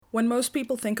When most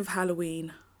people think of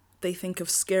Halloween, they think of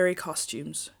scary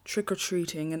costumes,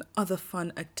 trick-or-treating, and other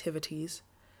fun activities.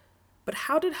 But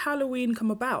how did Halloween come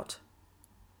about?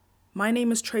 My name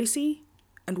is Tracy,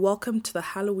 and welcome to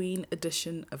the Halloween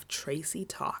edition of Tracy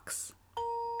Talks.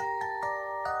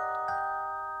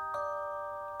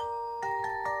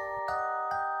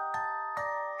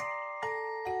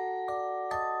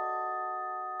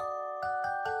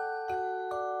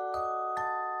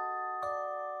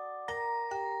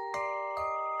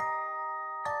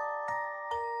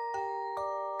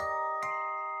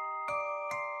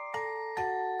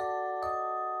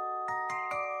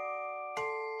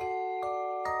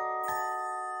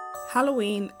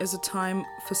 Halloween is a time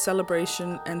for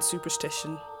celebration and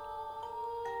superstition.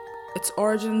 Its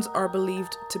origins are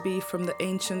believed to be from the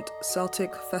ancient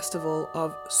Celtic festival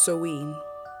of Samhain.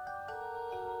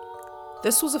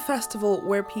 This was a festival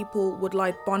where people would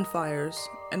light bonfires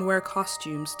and wear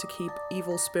costumes to keep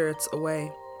evil spirits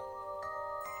away.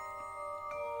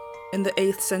 In the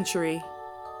 8th century,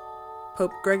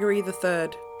 Pope Gregory III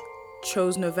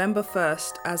chose November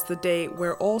 1st as the day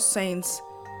where all saints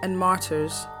and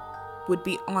martyrs would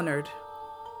be honored.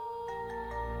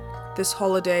 This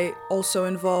holiday also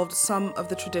involved some of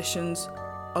the traditions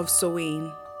of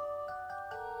Samhain.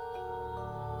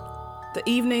 The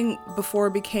evening before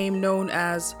became known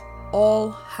as All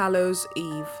Hallows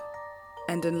Eve,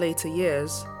 and in later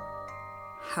years,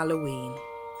 Halloween.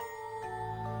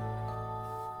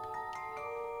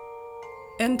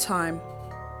 In time,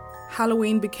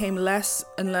 Halloween became less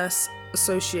and less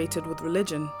associated with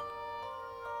religion,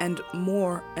 and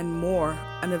more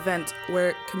an event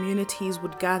where communities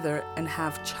would gather and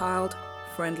have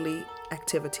child-friendly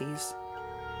activities.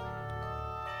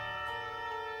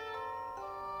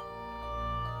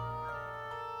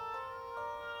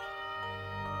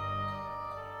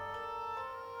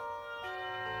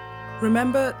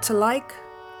 Remember to like,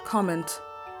 comment,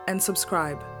 and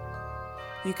subscribe.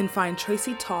 You can find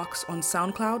Tracy Talks on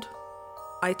SoundCloud,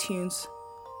 iTunes,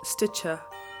 Stitcher,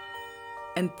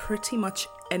 and pretty much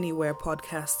anywhere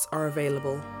podcasts are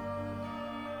available.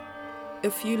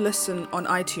 If you listen on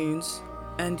iTunes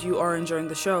and you are enjoying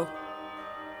the show,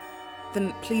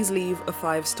 then please leave a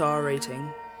 5-star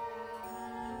rating.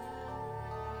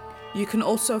 You can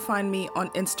also find me on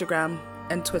Instagram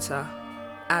and Twitter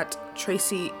at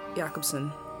Tracy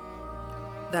Jacobsen.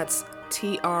 That's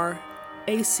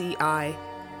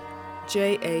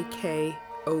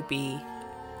TraCiJakobsen.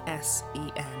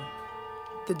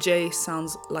 The J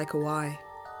sounds like a Y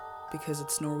because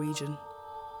it's Norwegian.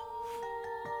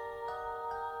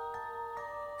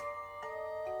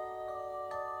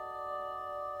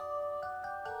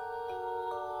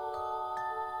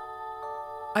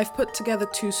 I've put together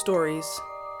two scary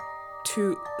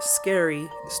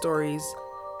stories,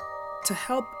 to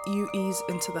help you ease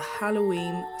into the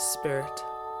Halloween spirit.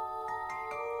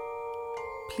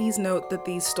 Please note that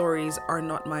these stories are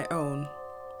not my own,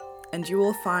 and you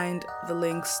will find the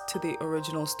links to the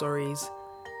original stories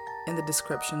in the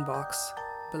description box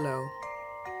below.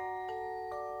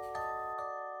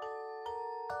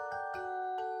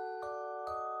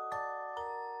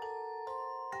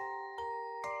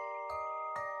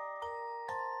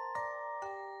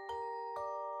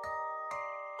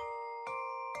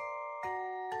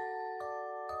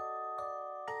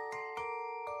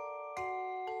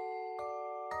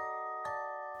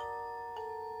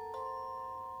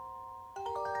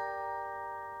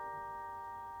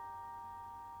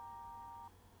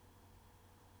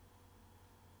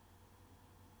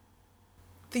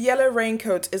 The Yellow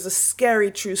Raincoat is a scary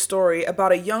true story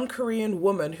about a young Korean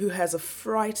woman who has a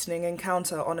frightening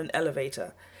encounter on an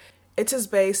elevator. It is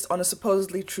based on a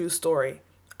supposedly true story.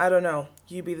 I don't know,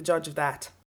 you be the judge of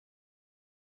that.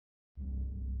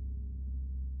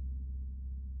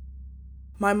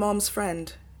 My mom's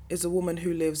friend is a woman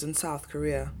who lives in South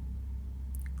Korea.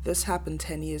 This happened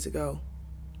 10 years ago.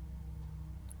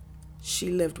 She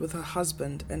lived with her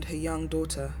husband and her young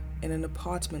daughter in an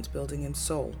apartment building in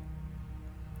Seoul.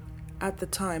 At the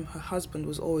time, her husband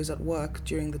was always at work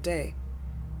during the day,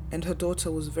 and her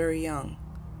daughter was very young,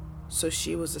 so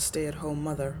she was a stay-at-home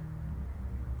mother.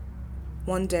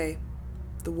 One day,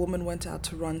 the woman went out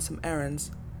to run some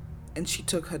errands, and she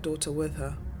took her daughter with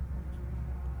her.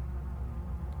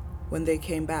 When they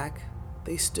came back,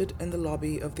 they stood in the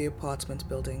lobby of the apartment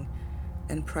building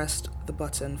and pressed the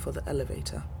button for the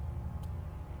elevator.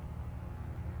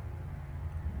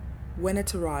 When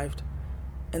it arrived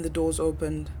and the doors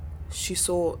opened, she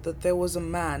saw that there was a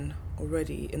man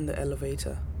already in the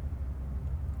elevator.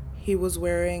 He was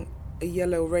wearing a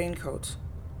yellow raincoat,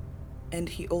 and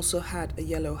he also had a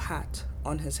yellow hat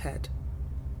on his head.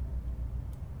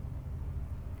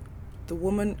 The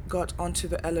woman got onto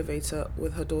the elevator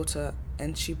with her daughter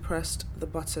and she pressed the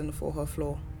button for her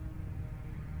floor.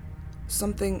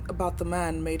 Something about the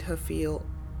man made her feel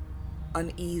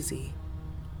uneasy.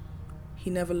 He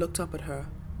never looked up at her.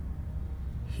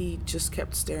 He just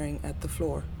kept staring at the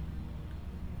floor.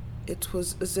 It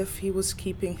was as if he was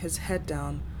keeping his head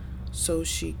down so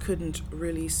she couldn't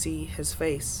really see his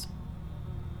face.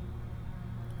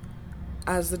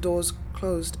 As the doors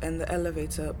closed and the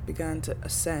elevator began to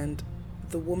ascend,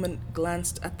 the woman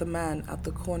glanced at the man at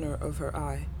the corner of her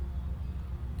eye.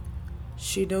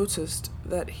 She noticed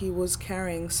that he was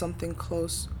carrying something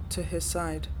close to his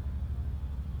side,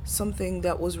 something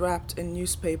that was wrapped in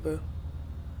newspaper.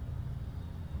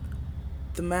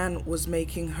 The man was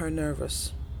making her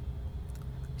nervous.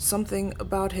 Something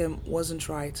about him wasn't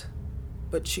right,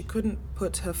 but she couldn't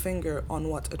put her finger on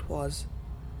what it was.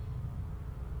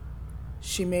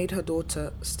 She made her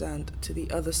daughter stand to the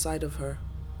other side of her.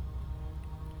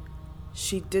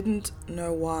 She didn't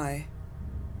know why,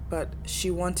 but she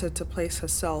wanted to place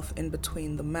herself in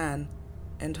between the man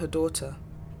and her daughter.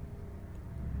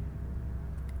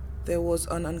 There was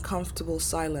an uncomfortable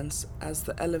silence as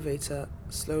the elevator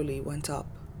slowly went up,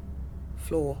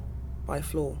 floor by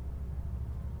floor.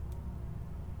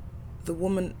 The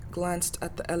woman glanced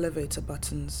at the elevator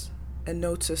buttons and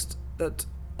noticed that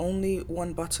only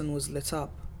one button was lit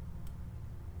up.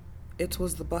 It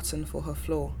was the button for her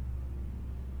floor.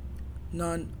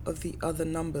 None of the other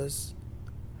numbers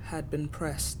had been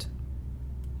pressed.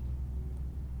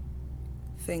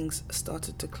 Things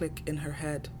started to click in her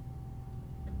head.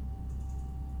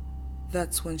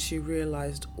 That's when she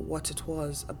realized what it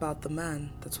was about the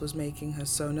man that was making her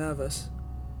so nervous.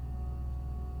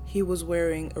 He was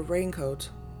wearing a raincoat,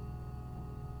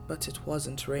 but it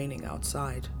wasn't raining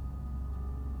outside.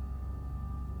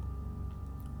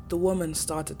 The woman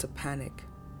started to panic.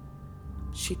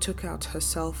 She took out her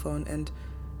cell phone and,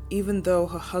 even though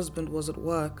her husband was at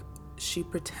work, she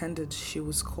pretended she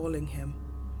was calling him.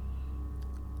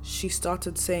 She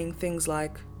started saying things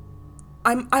like,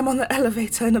 I'm on the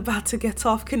elevator and about to get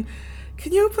off. Can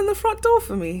you open the front door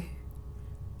for me?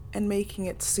 And making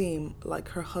it seem like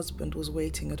her husband was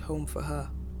waiting at home for her.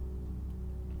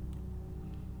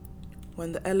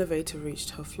 When the elevator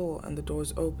reached her floor and the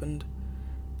doors opened,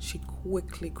 she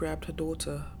quickly grabbed her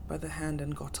daughter by the hand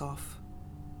and got off.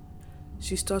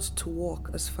 She started to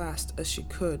walk as fast as she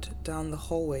could down the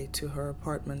hallway to her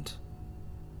apartment.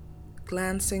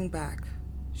 Glancing back,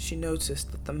 she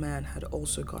noticed that the man had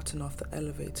also gotten off the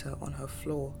elevator on her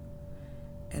floor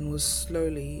and was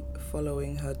slowly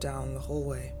following her down the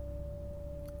hallway.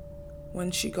 When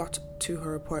she got to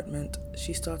her apartment,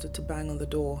 she started to bang on the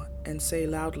door and say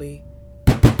loudly,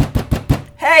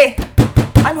 "Hey,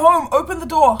 I'm home, open the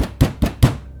door."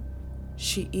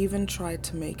 She even tried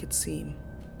to make it seem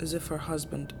as if her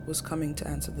husband was coming to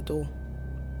answer the door.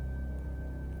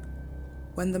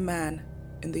 When the man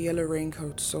in the yellow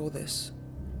raincoat saw this,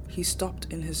 he stopped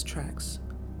in his tracks,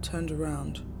 turned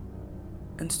around,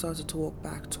 and started to walk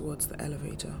back towards the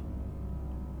elevator.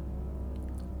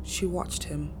 She watched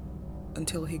him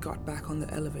until he got back on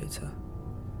the elevator,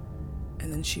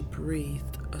 and then she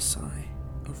breathed a sigh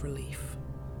of relief.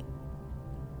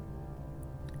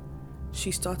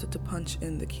 She started to punch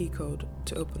in the key code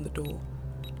to open the door,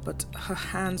 but her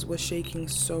hands were shaking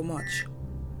so much.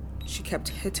 She kept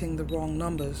hitting the wrong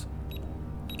numbers.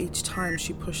 Each time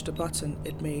she pushed a button,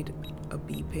 it made a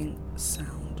beeping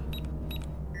sound.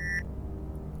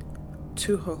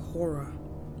 To her horror,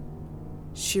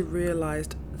 she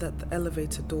realized that the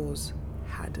elevator doors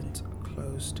hadn't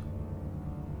closed.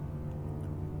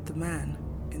 The man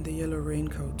in the yellow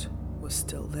raincoat was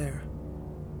still there,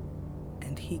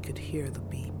 and he could hear the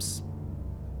beeps.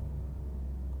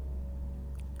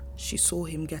 She saw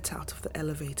him get out of the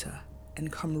elevator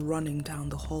and come running down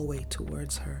the hallway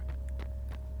towards her.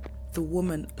 The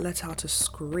woman let out a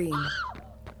scream.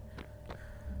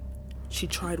 She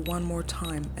tried one more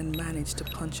time and managed to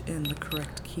punch in the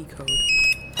correct key code.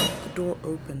 The door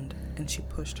opened and she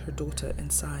pushed her daughter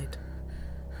inside.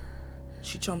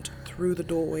 She jumped through the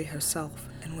doorway herself,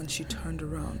 and when she turned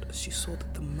around, she saw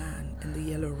that the man in the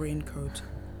yellow raincoat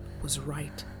was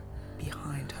right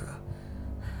behind her.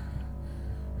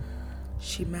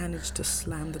 She managed to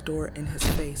slam the door in his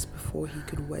face before he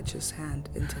could wedge his hand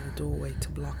into the doorway to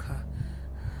block her.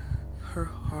 Her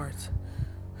heart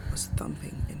was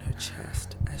thumping in her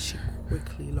chest as she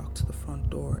quickly locked the front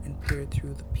door and peered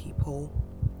through the peephole.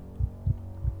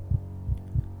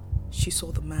 She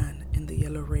saw the man in the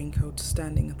yellow raincoat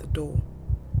standing at the door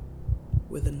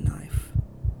with a knife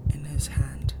in his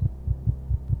hand.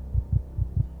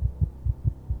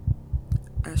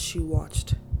 As she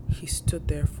watched, He stood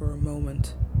there for a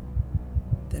moment,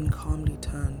 then calmly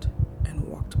turned and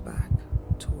walked back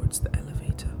towards the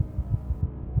elevator.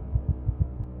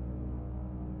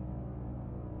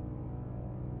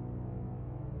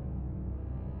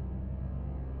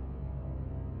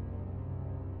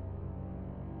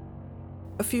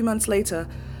 A few months later,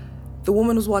 the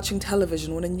woman was watching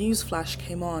television when a news flash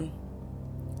came on.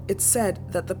 It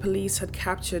said that the police had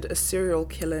captured a serial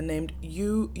killer named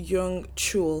Yu Young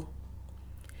Chul.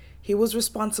 He was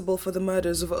responsible for the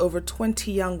murders of over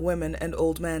 20 young women and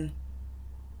old men.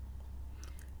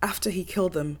 After he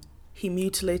killed them, he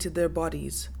mutilated their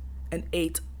bodies and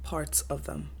ate parts of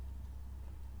them.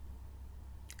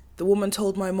 The woman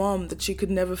told my mom that she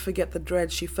could never forget the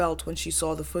dread she felt when she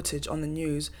saw the footage on the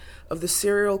news of the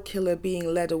serial killer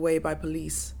being led away by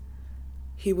police.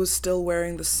 He was still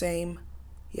wearing the same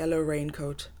yellow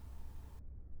raincoat.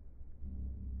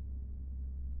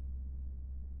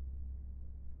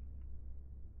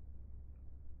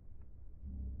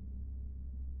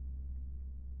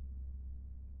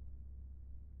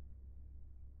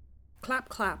 Clap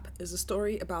Clap is a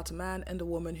story about a man and a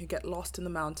woman who get lost in the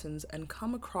mountains and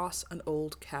come across an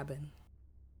old cabin.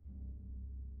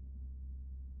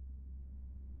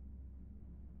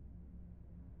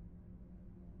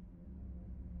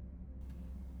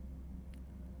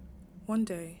 One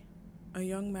day, a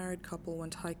young married couple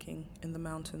went hiking in the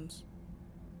mountains.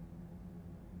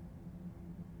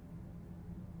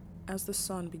 As the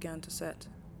sun began to set,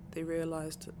 they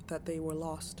realized that they were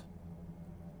lost.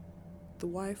 The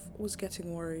wife was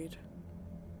getting worried,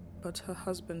 but her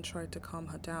husband tried to calm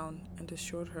her down and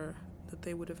assured her that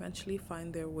they would eventually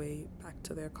find their way back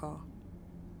to their car.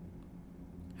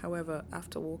 However,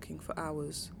 after walking for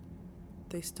hours,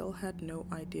 they still had no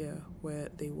idea where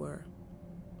they were.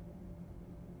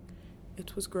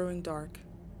 It was growing dark,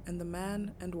 and the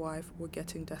man and wife were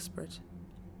getting desperate.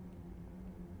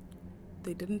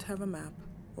 They didn't have a map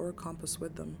or a compass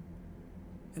with them,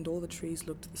 and all the trees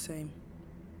looked the same.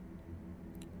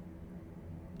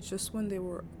 Just when they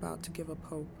were about to give up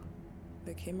hope,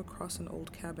 they came across an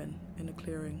old cabin in a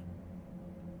clearing.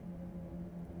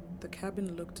 The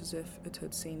cabin looked as if it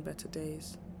had seen better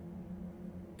days.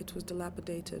 It was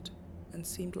dilapidated and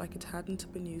seemed like it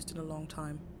hadn't been used in a long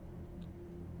time.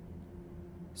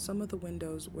 Some of the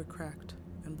windows were cracked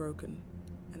and broken,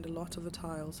 and a lot of the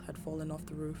tiles had fallen off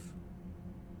the roof.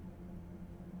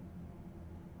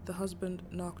 The husband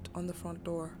knocked on the front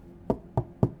door,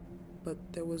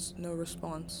 but there was no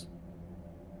response.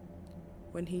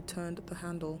 When he turned the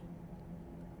handle,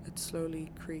 it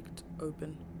slowly creaked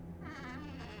open.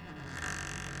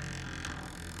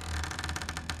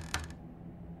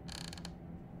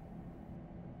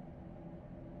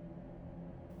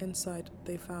 Inside,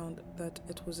 they found that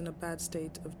it was in a bad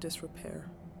state of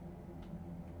disrepair.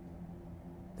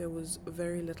 There was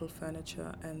very little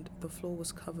furniture, and the floor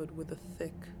was covered with a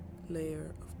thick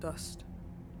layer of dust.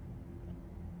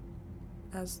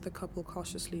 As the couple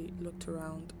cautiously looked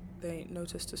around, they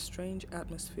noticed a strange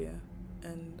atmosphere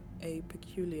and a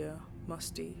peculiar,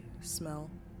 musty smell.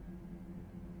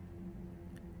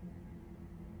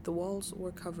 The walls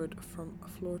were covered from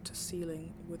floor to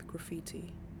ceiling with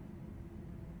graffiti.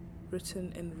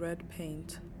 Written in red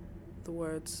paint, the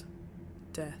words,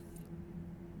 "Death,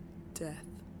 death,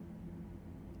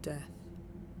 death,"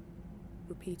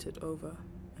 repeated over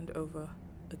and over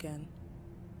again.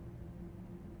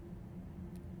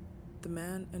 The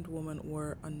man and woman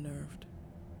were unnerved.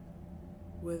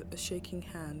 With a shaking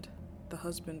hand, the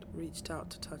husband reached out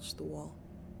to touch the wall.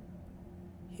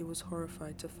 He was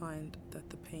horrified to find that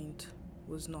the paint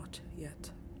was not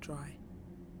yet dry.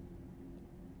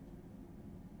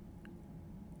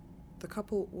 The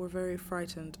couple were very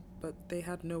frightened, but they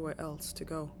had nowhere else to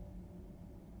go.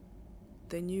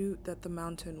 They knew that the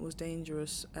mountain was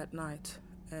dangerous at night,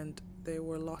 and there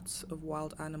were lots of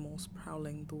wild animals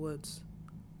prowling the woods.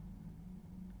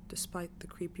 Despite the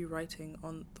creepy writing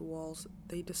on the walls,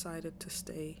 they decided to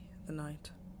stay the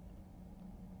night.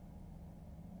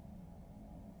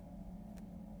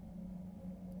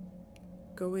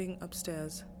 Going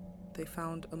upstairs, they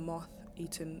found a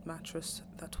moth-eaten mattress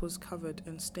that was covered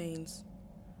in stains.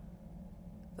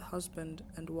 The husband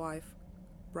and wife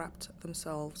wrapped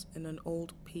themselves in an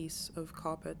old piece of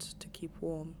carpet to keep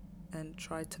warm and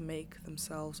tried to make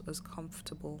themselves as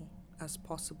comfortable as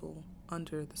possible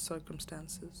under the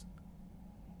circumstances.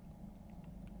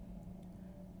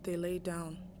 They lay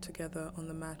down together on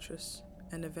the mattress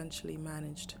and eventually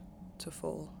managed to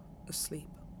fall asleep.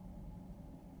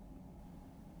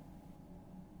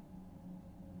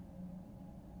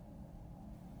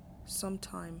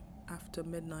 Sometime after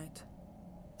midnight,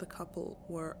 the couple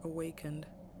were awakened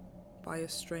by a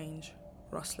strange,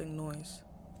 rustling noise.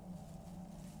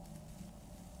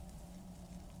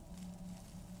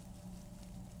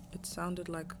 It sounded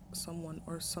like someone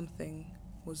or something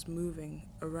was moving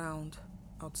around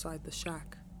outside the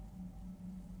shack.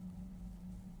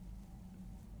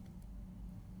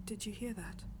 "Did you hear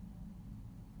that?"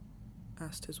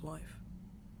 asked his wife.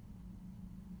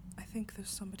 "I think there's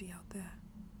somebody out there."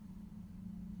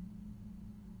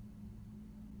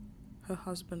 Her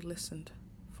husband listened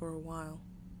for a while,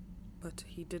 but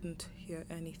he didn't hear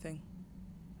anything.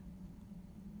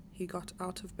 He got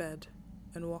out of bed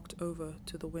and walked over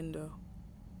to the window.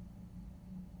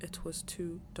 It was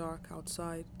too dark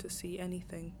outside to see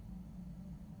anything.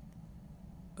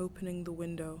 Opening the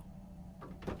window,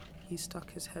 he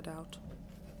stuck his head out.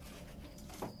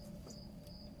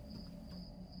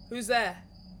 "Who's there?"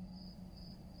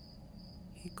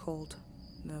 He called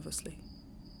nervously.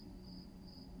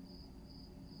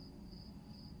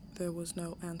 There was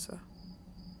no answer.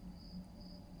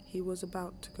 He was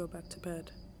about to go back to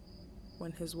bed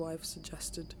when his wife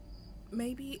suggested,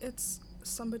 "Maybe it's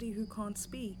somebody who can't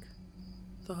speak."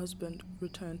 The husband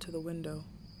returned to the window.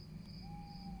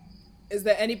 "Is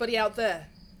there anybody out there?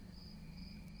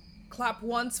 Clap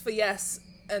once for yes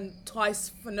and twice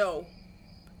for no."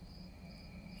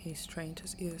 He strained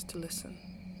his ears to listen.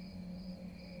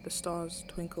 The stars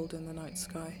twinkled in the night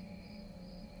sky.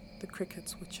 The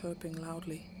crickets were chirping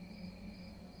loudly.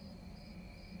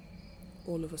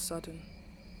 All of a sudden,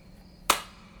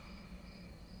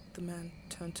 the man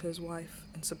turned to his wife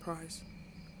in surprise.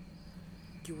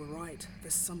 "You were right.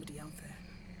 There's somebody out there."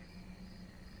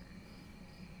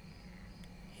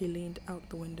 He leaned out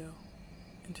the window,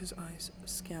 and his eyes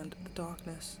scanned the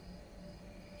darkness.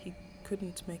 He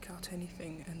couldn't make out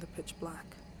anything in the pitch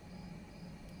black.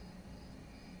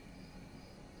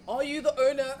 "Are you the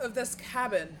owner of this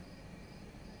cabin?"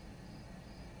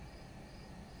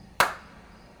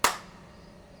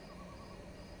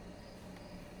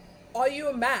 "Are you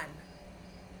a man?"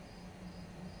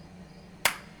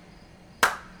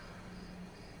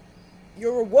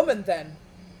 "You're a woman then."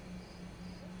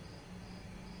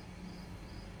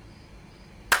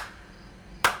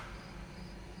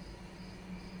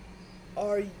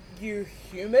 "Are you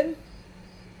human?"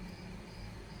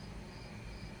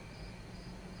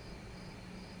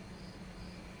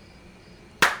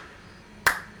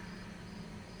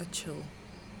 A chill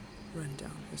ran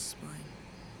down his spine.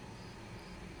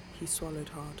 He swallowed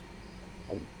hard.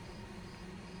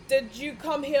 "Did you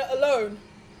come here alone?"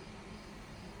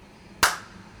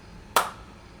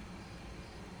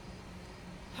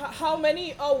 "How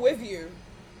many are with you?"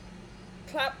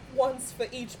 "Clap once for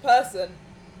each person."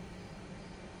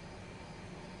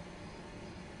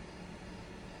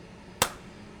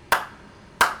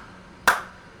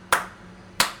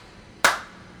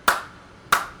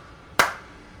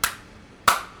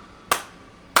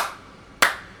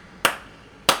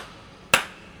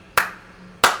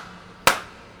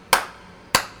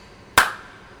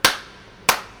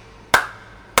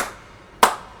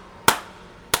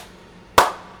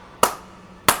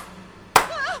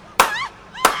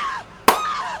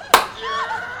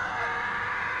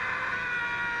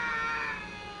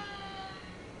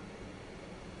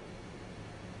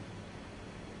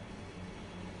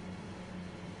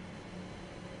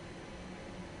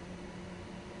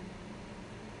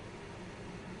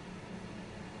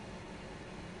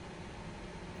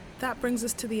 That brings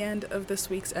us to the end of this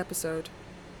week's episode.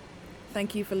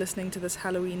 Thank you for listening to this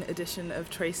Halloween edition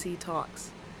of Tracy Talks.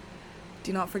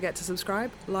 Do not forget to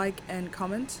subscribe, like, and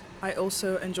comment. I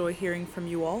also enjoy hearing from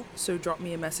you all, so drop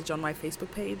me a message on my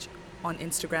Facebook page, on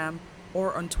Instagram,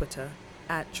 or on Twitter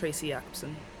at Tracy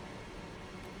Jacobson.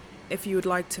 If you would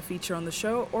like to feature on the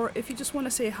show, or if you just want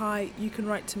to say hi, you can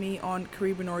write to me on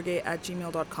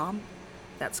karibunorge@gmail.com.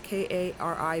 That's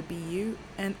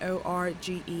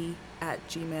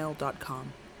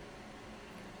KARIBUNORGE@gmail.com.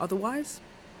 Otherwise,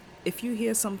 if you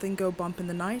hear something go bump in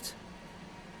the night,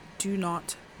 do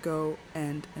not go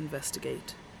and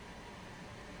investigate.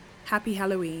 Happy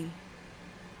Halloween.